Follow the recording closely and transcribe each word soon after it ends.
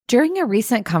During a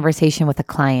recent conversation with a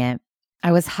client,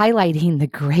 I was highlighting the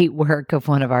great work of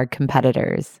one of our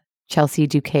competitors, Chelsea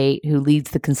Duquette, who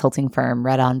leads the consulting firm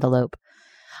Red Envelope.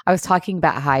 I was talking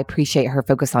about how I appreciate her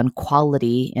focus on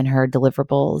quality in her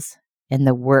deliverables and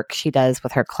the work she does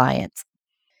with her clients.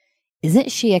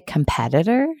 Isn't she a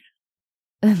competitor?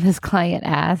 This client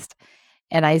asked.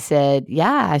 And I said,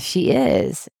 yeah, she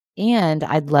is. And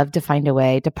I'd love to find a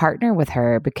way to partner with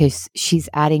her because she's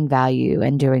adding value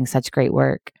and doing such great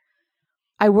work.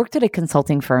 I worked at a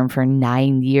consulting firm for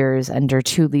 9 years under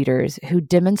two leaders who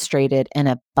demonstrated an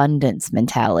abundance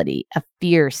mentality, a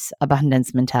fierce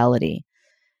abundance mentality.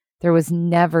 There was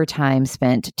never time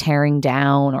spent tearing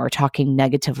down or talking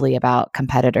negatively about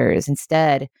competitors.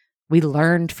 Instead, we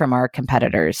learned from our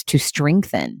competitors to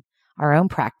strengthen our own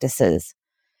practices.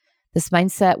 This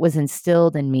mindset was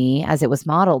instilled in me as it was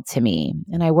modeled to me,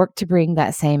 and I worked to bring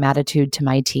that same attitude to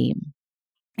my team.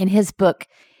 In his book,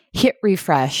 Hit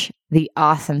Refresh, the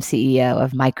awesome CEO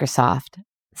of Microsoft,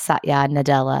 Satya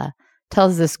Nadella,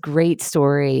 tells this great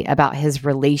story about his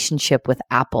relationship with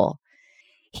Apple.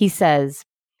 He says,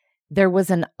 there was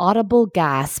an audible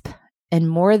gasp and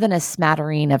more than a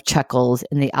smattering of chuckles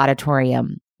in the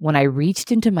auditorium when I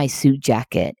reached into my suit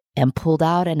jacket and pulled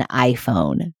out an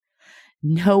iPhone.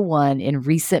 No one in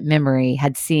recent memory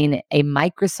had seen a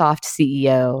Microsoft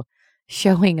CEO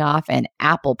showing off an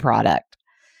Apple product,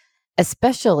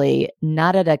 especially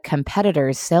not at a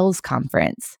competitor's sales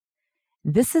conference.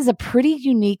 This is a pretty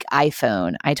unique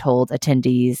iPhone, I told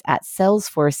attendees at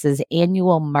Salesforce's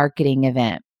annual marketing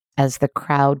event as the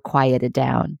crowd quieted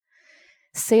down.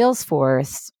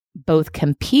 Salesforce both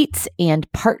competes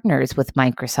and partners with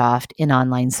Microsoft in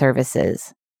online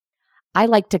services. I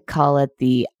like to call it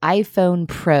the iPhone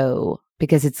Pro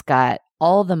because it's got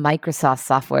all the Microsoft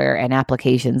software and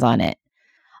applications on it.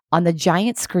 On the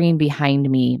giant screen behind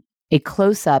me, a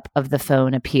close-up of the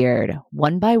phone appeared.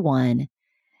 One by one,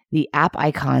 the app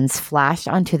icons flashed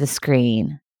onto the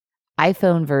screen.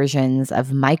 iPhone versions of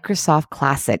Microsoft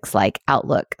classics like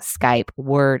Outlook, Skype,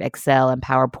 Word, Excel, and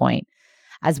PowerPoint,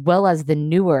 as well as the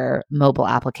newer mobile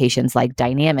applications like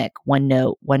Dynamic,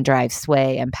 OneNote, OneDrive,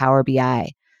 Sway, and Power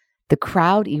BI. The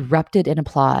crowd erupted in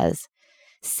applause.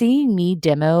 Seeing me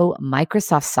demo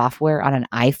Microsoft software on an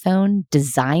iPhone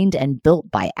designed and built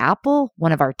by Apple,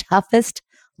 one of our toughest,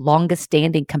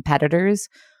 longest-standing competitors,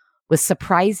 was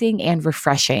surprising and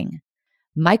refreshing.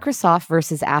 Microsoft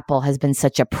versus Apple has been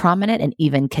such a prominent and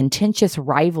even contentious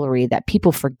rivalry that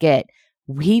people forget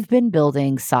we've been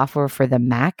building software for the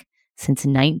Mac since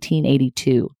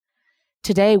 1982.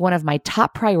 Today, one of my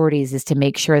top priorities is to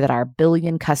make sure that our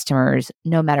billion customers,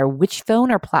 no matter which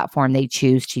phone or platform they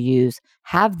choose to use,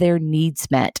 have their needs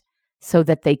met so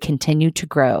that they continue to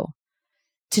grow.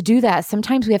 To do that,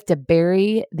 sometimes we have to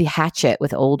bury the hatchet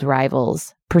with old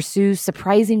rivals, pursue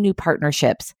surprising new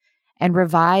partnerships, and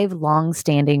revive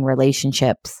long-standing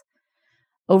relationships.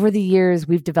 Over the years,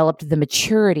 we've developed the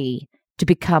maturity to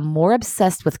become more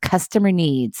obsessed with customer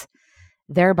needs,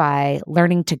 thereby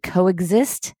learning to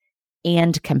coexist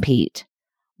and compete.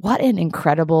 What an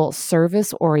incredible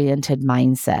service-oriented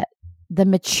mindset. The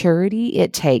maturity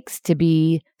it takes to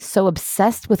be so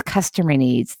obsessed with customer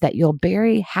needs that you'll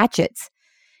bury hatchets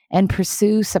and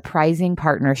pursue surprising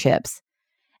partnerships.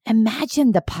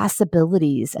 Imagine the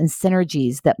possibilities and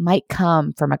synergies that might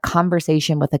come from a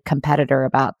conversation with a competitor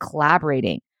about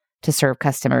collaborating to serve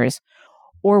customers,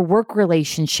 or work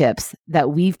relationships that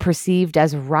we've perceived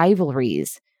as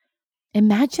rivalries.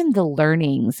 Imagine the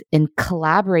learnings in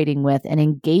collaborating with and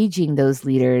engaging those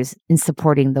leaders in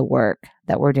supporting the work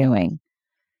that we're doing.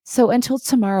 So until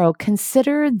tomorrow,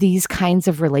 consider these kinds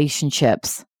of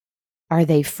relationships. Are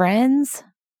they friends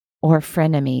or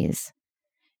frenemies?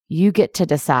 You get to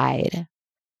decide.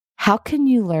 How can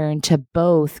you learn to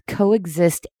both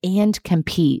coexist and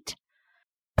compete?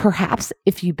 Perhaps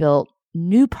if you built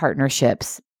new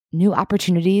partnerships, new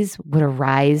opportunities would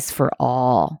arise for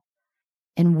all.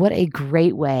 And what a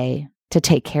great way to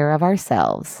take care of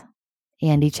ourselves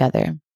and each other.